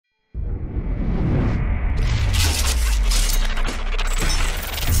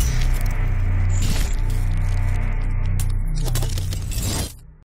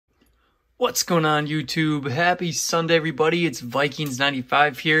What's going on, YouTube? Happy Sunday, everybody. It's Vikings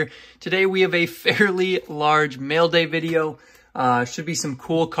 95 here. Today we have a fairly large mail day video. Should be some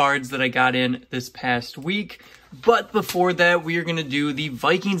cool cards that I got in this past week. But before that, we are going to do the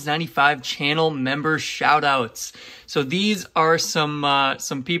Vikings 95 channel member shoutouts. So these are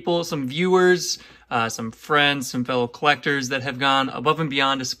some people, some viewers, some friends, some fellow collectors that have gone above and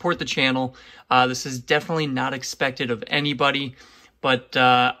beyond to support the channel. This is definitely not expected of anybody, but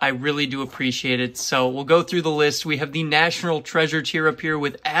I really do appreciate it. So we'll go through the list. We have the National Treasure tier up here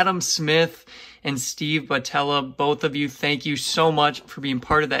with Adam Smith and Steve Batella. Both of you, thank you so much for being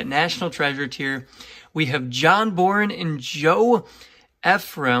part of that National Treasure tier. We have John Bourne and Joe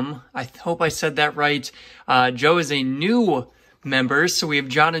Ephraim. I hope I said that right. Joe is a new member, so we have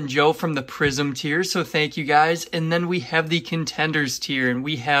John and Joe from the Prism tier, so thank you guys. And then we have the Contenders tier, and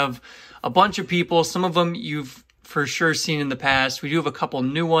we have a bunch of people. Some of them you've for sure seen in the past. We do have a couple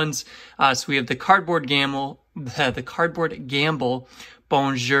new ones. So we have the Cardboard Gamble,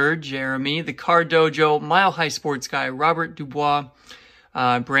 Bonjour Jeremy, the Card Dojo, Mile High Sports Guy, Robert Dubois,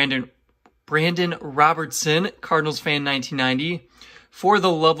 Brandon Robertson, Cardinals fan 1990, For the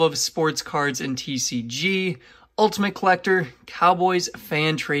Love of Sports Cards and TCG, Ultimate Collector, Cowboys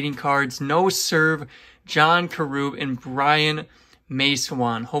fan trading cards, No Serve, John Karub, and Brian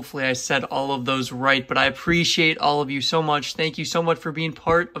Macewan. Hopefully I said all of those right, but I appreciate all of you so much. Thank you so much for being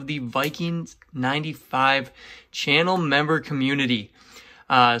part of the Vikings 95 channel member community.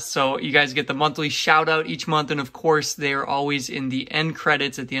 So you guys get the monthly shout out each month, and of course they are always in the end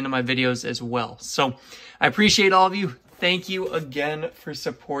credits at the end of my videos as well. So I appreciate all of you. Thank you again for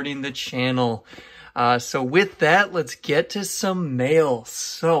supporting the channel. So with that, let's get to some mail.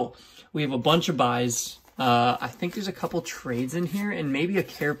 So we have a bunch of buys. I think there's a couple trades in here and maybe a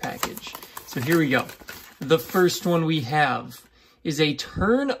care package. So here we go. The first one we have is a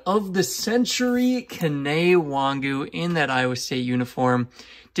turn of the century Kene Wangu in that Iowa State uniform.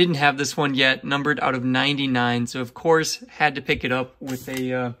 Didn't have this one yet, numbered out of 99. So of course had to pick it up with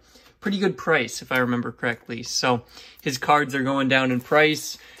a pretty good price, if I remember correctly. So his cards are going down in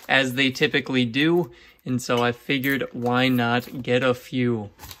price as they typically do. And so I figured why not get a few.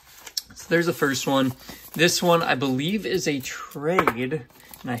 So there's the first one. This one, I believe, is a trade,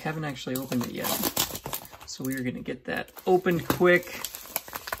 and I haven't actually opened it yet. So we are going to get that opened quick.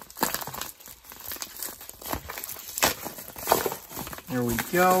 There we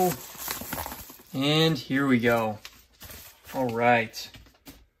go. And here we go. All right.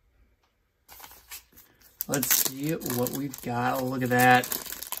 Let's see what we've got. Oh, look at that.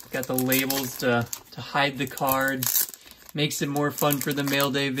 Got the labels to hide the cards. Makes it more fun for the mail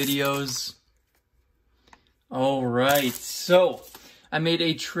day videos. All right, so I made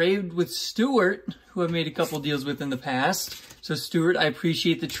a trade with Stuart, who I've made a couple deals with in the past. So Stuart, I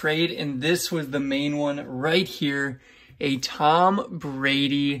appreciate the trade, and this was the main one right here, a Tom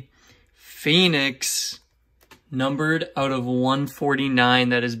Brady Phoenix, numbered out of 149.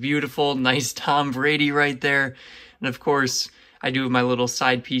 That is beautiful, nice Tom Brady right there. And of course, I do have my little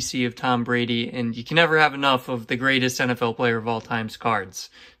side PC of Tom Brady, and you can never have enough of the greatest NFL player of all time's cards.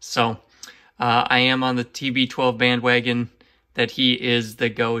 So I am on the TB12 bandwagon that he is the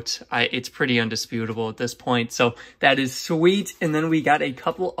GOAT. It's pretty undisputable at this point. So that is sweet. And then we got a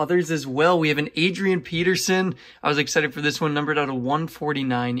couple others as well. We have an Adrian Peterson. I was excited for this one, numbered out of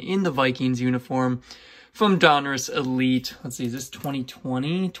 149 in the Vikings uniform from Donruss Elite. Let's see, is this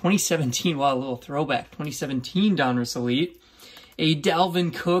 2020? 2017. Wow, a little throwback. 2017 Donruss Elite. A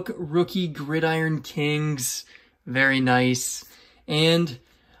Dalvin Cook rookie Gridiron Kings. Very nice. And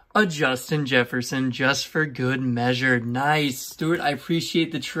a Justin Jefferson, just for good measure. Nice. Stuart, I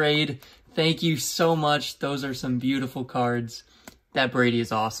appreciate the trade. Thank you so much. Those are some beautiful cards. That Brady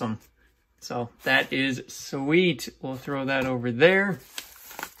is awesome. So that is sweet. We'll throw that over there.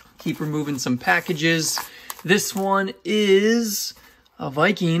 Keep removing some packages. This one is a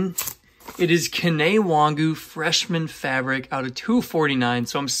Viking. It is Kene Wangu freshman fabric out of 249.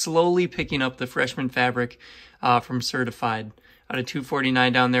 So I'm slowly picking up the freshman fabric from Certified. Out of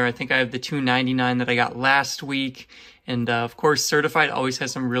 249 down there. I think I have the 299 that I got last week. And of course, Certified always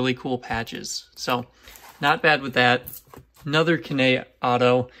has some really cool patches. So not bad with that. Another Kene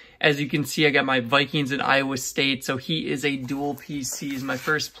auto. As you can see, I got my Vikings and Iowa State. So he is a dual PC. He's my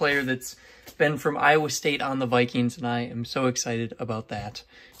first player that's been from Iowa State on the Vikings, and I am so excited about that.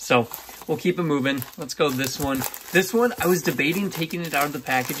 So we'll keep it moving. Let's go this one. This one, I was debating taking it out of the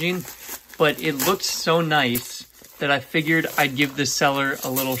packaging, but it looked so nice that I figured I'd give the seller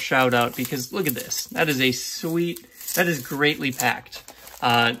a little shout out, because look at this. That is a sweet, that is greatly packed.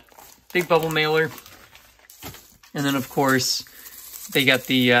 Big bubble mailer. And then of course, They got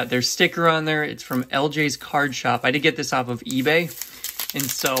the their sticker on there. It's from LJ's Card Shop. I did get this off of eBay, and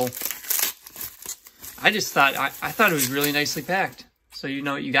so I just thought I thought it was really nicely packed. So you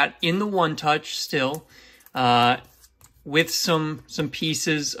know, you got in the One Touch still, with some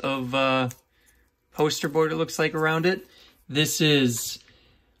pieces of poster board, it looks like, around it. This is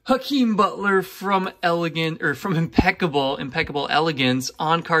Hakeem Butler from Impeccable Elegance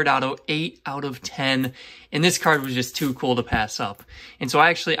on card auto, 8 out of 10. And this card was just too cool to pass up. And so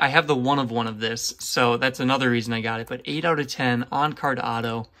I have the one of this, so that's another reason I got it. But 8 out of 10 on card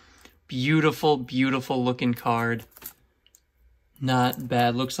auto. Beautiful, beautiful looking card. Not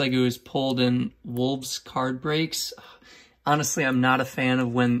bad. Looks like it was pulled in Wolves card breaks. Honestly, I'm not a fan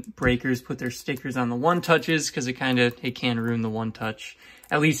of when breakers put their stickers on the One Touches, because it can ruin the One Touch.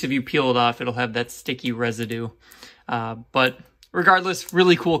 At least if you peel it off, it'll have that sticky residue. But regardless,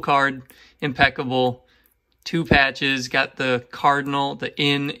 really cool card. Impeccable. 2 patches. Got the Cardinal, the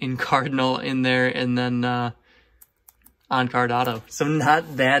in Cardinal in there, and then on card auto. So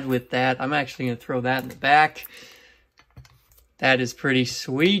not bad with that. I'm actually going to throw that in the back. That is pretty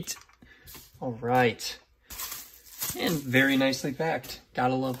sweet. All right. And very nicely packed.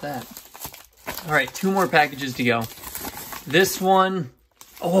 Gotta love that. All right, 2 more packages to go. This one,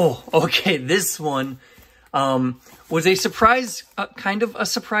 oh, okay, this one was a surprise, kind of a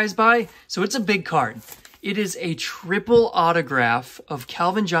surprise buy. So it's a big card. It is a triple autograph of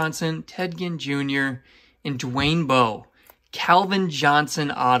Calvin Johnson, Ted Ginn Jr., and Dwayne Bowe. Calvin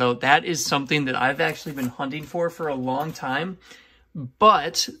Johnson auto. That is something that I've actually been hunting for a long time.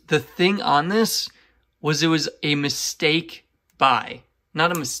 But the thing on this was it was a mistake buy.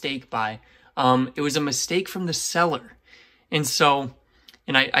 Not a mistake buy. It was a mistake from the seller. And so,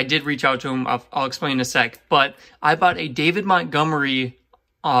 and I did reach out to him. I'll explain in a sec. But I bought a David Montgomery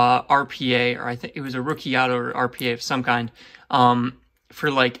RPA, or I think it was a rookie auto or RPA of some kind,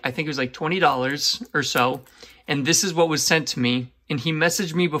 for like, I think it was like $20 or so. And this is what was sent to me. And he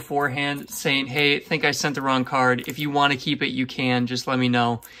messaged me beforehand saying, hey, I think I sent the wrong card. If you want to keep it, you can. Just let me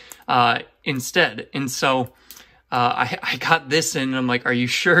know instead. And so I got this in, and I'm like, are you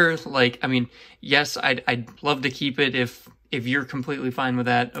sure? Like, I mean, yes, I'd love to keep it if you're completely fine with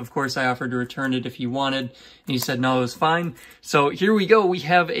that. Of course, I offered to return it if you wanted. And he said, no, it was fine. So here we go. We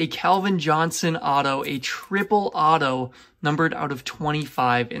have a Calvin Johnson auto, a triple auto, numbered out of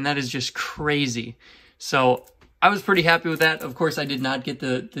 25. And that is just crazy. So I was pretty happy with that. Of course, I did not get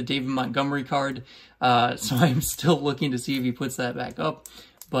the David Montgomery card, so I'm still looking to see if he puts that back up.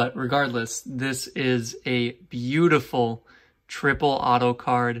 But regardless, this is a beautiful triple auto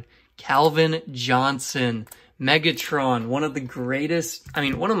card. Calvin Johnson, Megatron, one of the greatest, I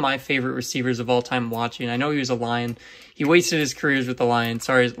mean, one of my favorite receivers of all time watching. I know he was a Lion. He wasted his careers with the Lions.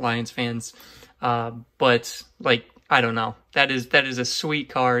 Sorry, Lions fans. But, like, I don't know. That is a sweet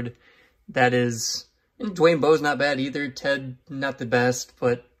card. That is... And Dwayne Bowe's not bad either. Ted, not the best.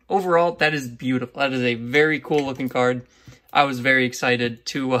 But overall, that is beautiful. That is a very cool looking card. I was very excited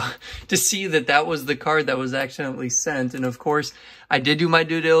to see that was the card that was accidentally sent. And of course, I did do my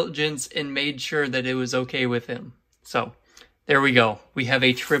due diligence and made sure that it was okay with him. So there we go. We have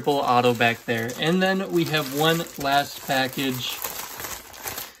a triple auto back there. And then we have one last package.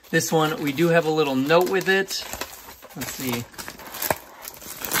 This one, we do have a little note with it. Let's see.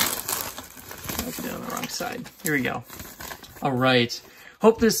 On the wrong side. Here we go. All right.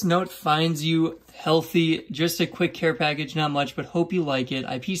 Hope this note finds you healthy. Just a quick care package, not much, but hope you like it.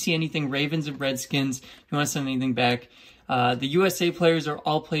 I PC anything Ravens and Redskins. If you want to send anything back. The USA players are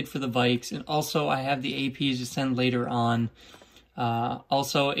all played for the Vikes, and also I have the APs to send later on.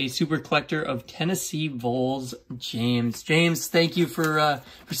 Also a super collector of Tennessee Vols, James. James, thank you for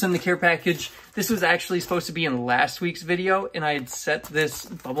sending the care package. This was actually supposed to be in last week's video, and I had set this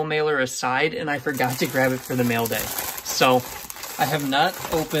bubble mailer aside, and I forgot to grab it for the mail day. So I have not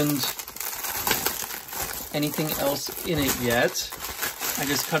opened anything else in it yet. I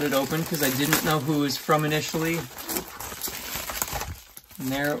just cut it open because I didn't know who it was from initially. And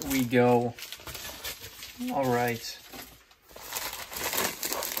there we go. All right.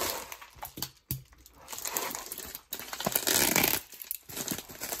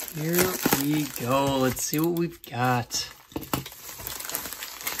 Here we go. Let's see what we've got.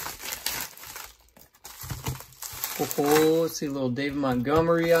 Oh, see a little David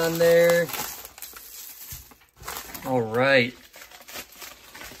Montgomery on there. All right.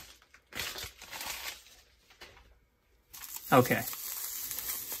 Okay.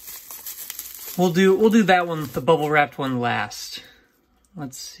 We'll do that one, the bubble wrapped one, last.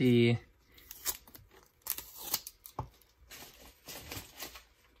 Let's see.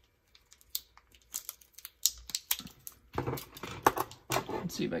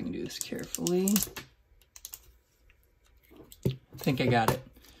 if I can do this carefully. I think I got it.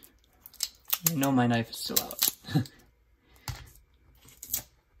 I know my knife is still out.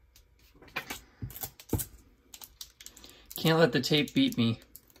 Can't let the tape beat me.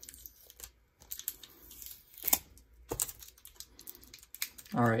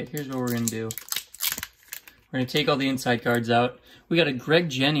 All right, here's what we're gonna do. We're gonna take all the inside cards out. We got a Greg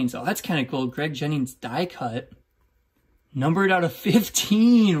Jennings. Oh, that's kind of cool. Greg Jennings die cut. Numbered out of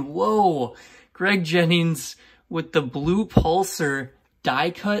 15. Whoa. Greg Jennings with the blue pulsar die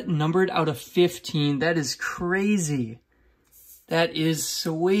cut numbered out of 15. That is crazy. That is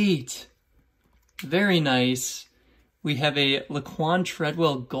sweet. Very nice. We have a Laquan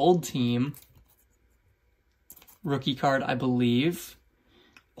Treadwell gold team. Rookie card, I believe.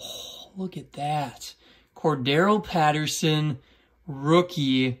 Oh, look at that. Cordero Patterson,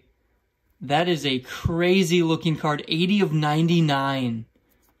 rookie. That is a crazy looking card. 80 of 99.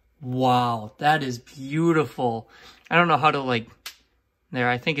 Wow, that is beautiful. I don't know how to there.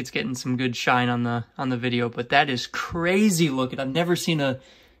 I think it's getting some good shine on the video, but that is crazy looking. I've never seen a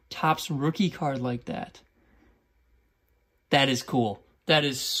Topps rookie card like that. That is cool. That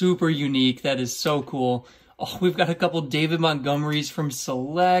is super unique. That is so cool. Oh, we've got a couple David Montgomerys from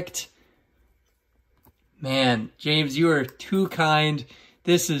Select. Man, James, you are too kind.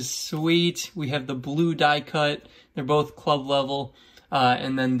 This is sweet. We have the blue die cut. They're both club level.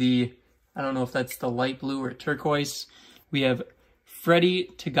 And then I don't know if that's the light blue or turquoise. We have Freddie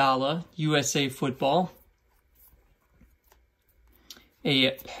Tagala, USA Football.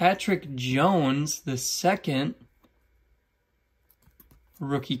 A Patrick Jones, the second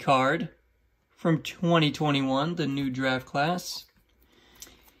rookie card from 2021, the new draft class.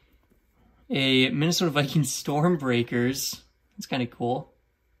 A Minnesota Vikings Stormbreakers. That's kind of cool.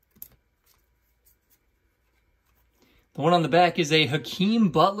 The one on the back is a Hakeem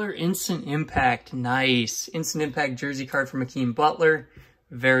Butler Instant Impact. Nice. Instant Impact jersey card from Hakeem Butler.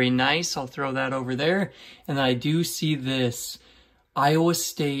 Very nice. I'll throw that over there. And then I do see this Iowa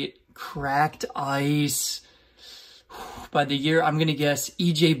State Cracked Ice. By the year, I'm going to guess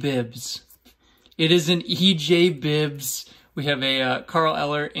EJ Bibbs. It is an EJ Bibbs. We have a Carl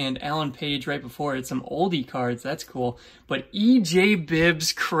Eller and Alan Page right before it. Some oldie cards. That's cool. But EJ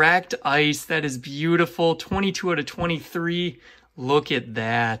Bibbs Cracked Ice. That is beautiful. 22 out of 23. Look at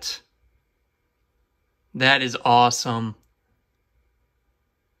that. That is awesome.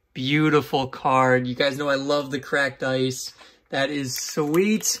 Beautiful card. You guys know I love the Cracked Ice. That is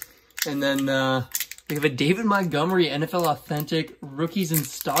sweet. And then we have a David Montgomery NFL Authentic Rookies and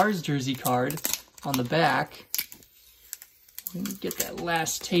Stars jersey card on the back. Let me get that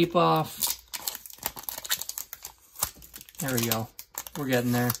last tape off. There we go. We're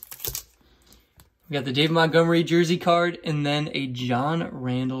getting there. We got the David Montgomery jersey card and then a John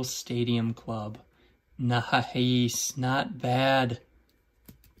Randall Stadium Club. Nice. Not bad.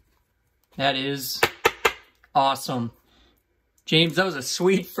 That is awesome. James, that was a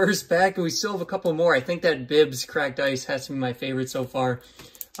sweet first pack, and we still have a couple more. I think that Bibbs Cracked Ice has to be my favorite so far.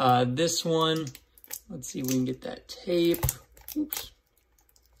 This one, let's see if we can get that tape. Oops.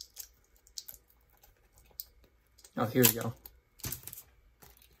 Oh, here we go.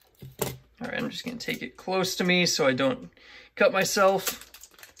 All right, I'm just going to take it close to me so I don't cut myself.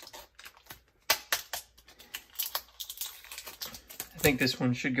 I think this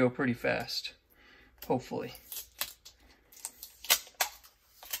one should go pretty fast, hopefully.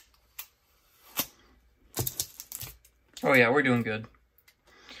 Oh yeah, we're doing good.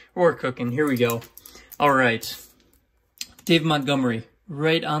 We're cooking. Here we go. All right. David Montgomery,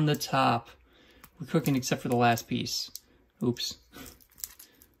 right on the top. We're cooking except for the last piece. Oops.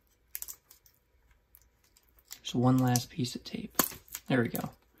 There's one last piece of tape. There we go.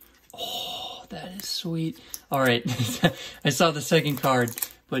 Oh, that is sweet. All right. I saw the second card,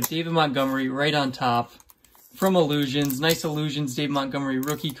 but David Montgomery right on top from Illusions. Nice Illusions David Montgomery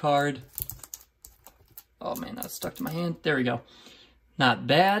rookie card. Oh man, that's stuck to my hand. There we go. Not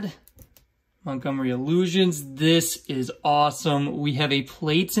bad. Montgomery Illusions. This is awesome. We have a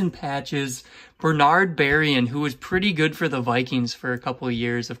Plates and Patches Bernard Berrien, who was pretty good for the Vikings for a couple of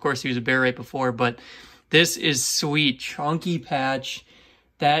years. Of course, he was a Bear right before, but this is sweet. Chunky patch.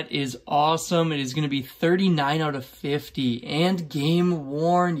 That is awesome. It is going to be 39 out of 50 and game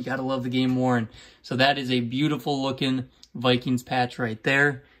worn. You got to love the game worn. So that is a beautiful looking Vikings patch right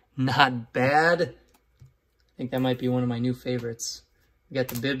there. Not bad. I think that might be one of my new favorites. We got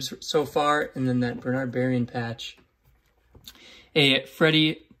the Bibbs so far, and then that Bernard Berrien patch. A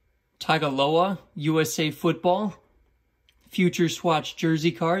Freddie Tagaloa, USA Football. Future Swatch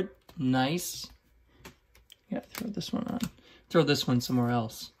jersey card. Nice. Yeah, throw this one on. throw this one somewhere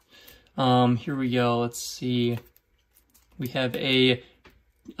else. Here we go. Let's see. We have a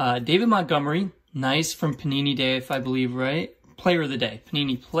David Montgomery. Nice from Panini Day, if I believe right. Player of the Day.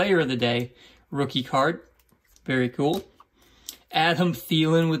 Panini Player of the Day. Rookie card. Very cool. Adam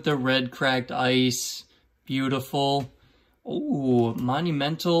Thielen with the red cracked ice. Beautiful. Ooh,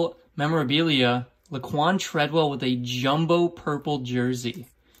 monumental memorabilia. Laquan Treadwell with a jumbo purple jersey.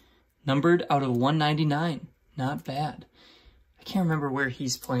 Numbered out of 199. Not bad. I can't remember where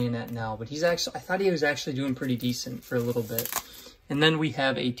he's playing at now, but he's actually, I thought he was actually doing pretty decent for a little bit. And then we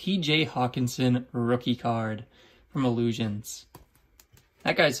have a TJ Hawkinson rookie card from Illusions.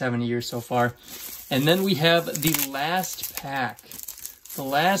 That guy's having a year so far. And then we have the last pack. The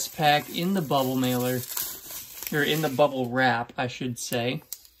last pack in the bubble mailer, or in the bubble wrap, I should say.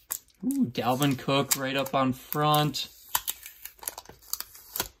 Ooh, Dalvin Cook right up on front.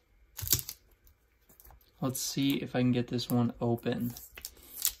 Let's see if I can get this one open.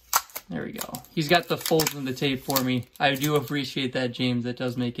 There we go. He's got the folds in the tape for me. I do appreciate that, James. That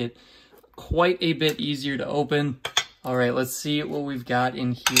does make it quite a bit easier to open. All right, let's see what we've got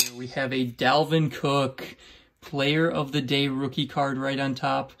in here. We have a Dalvin Cook Player of the Day rookie card right on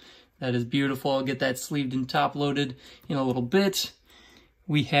top. That is beautiful. I'll get that sleeved and top loaded in a little bit.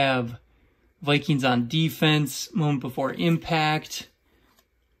 We have Vikings on defense, moment before impact.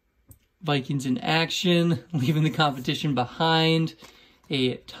 Vikings in action, leaving the competition behind.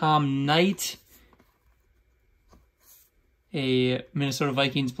 A Tom Knight. A Minnesota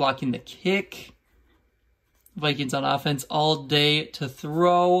Vikings blocking the kick. Vikings on offense all day to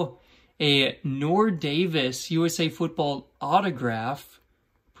throw. A Noor Davis USA Football autograph.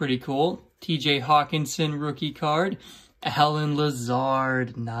 Pretty cool. TJ Hawkinson rookie card. Alan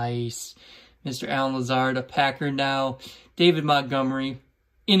Lazard. Nice. Mr. Alan Lazard, a Packer now. David Montgomery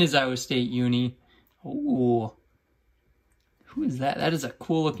in his Iowa State uni. Ooh. Who is that? That is a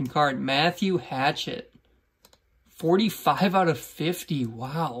cool looking card. Matthew Hatchett. 45 out of 50.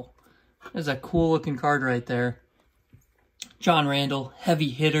 Wow. That's a cool looking card right there. John Randall, heavy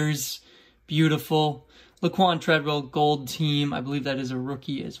hitters. Beautiful. Laquan Treadwell, gold team. I believe that is a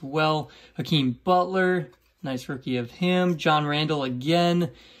rookie as well. Hakeem Butler. Nice rookie of him. John Randall again.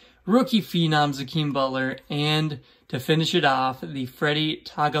 Rookie phenoms, Hakeem Butler. And to finish it off, the Freddie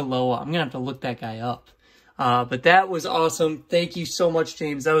Tagaloa. I'm going to have to look that guy up. But that was awesome. Thank you so much,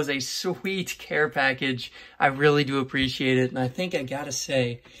 James. That was a sweet care package. I really do appreciate it. And I think I got to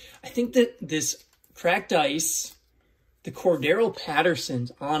say, I think that this cracked ice, the Cordero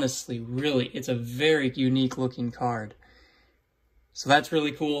Patterson's, honestly, really, it's a very unique looking card. So that's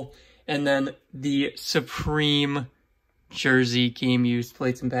really cool. And then the Supreme jersey game used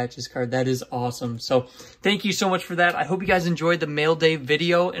plates and patches card. That is awesome. So thank you so much for that. I hope you guys enjoyed the mail day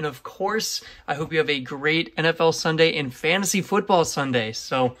video. And of course, I hope you have a great NFL Sunday and fantasy football Sunday.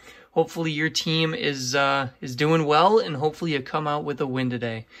 So hopefully your team is doing well, and hopefully you come out with a win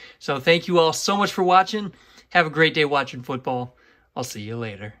today. So thank you all so much for watching. Have a great day watching football. I'll see you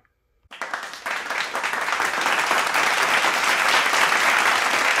later.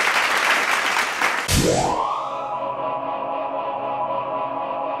 Yeah.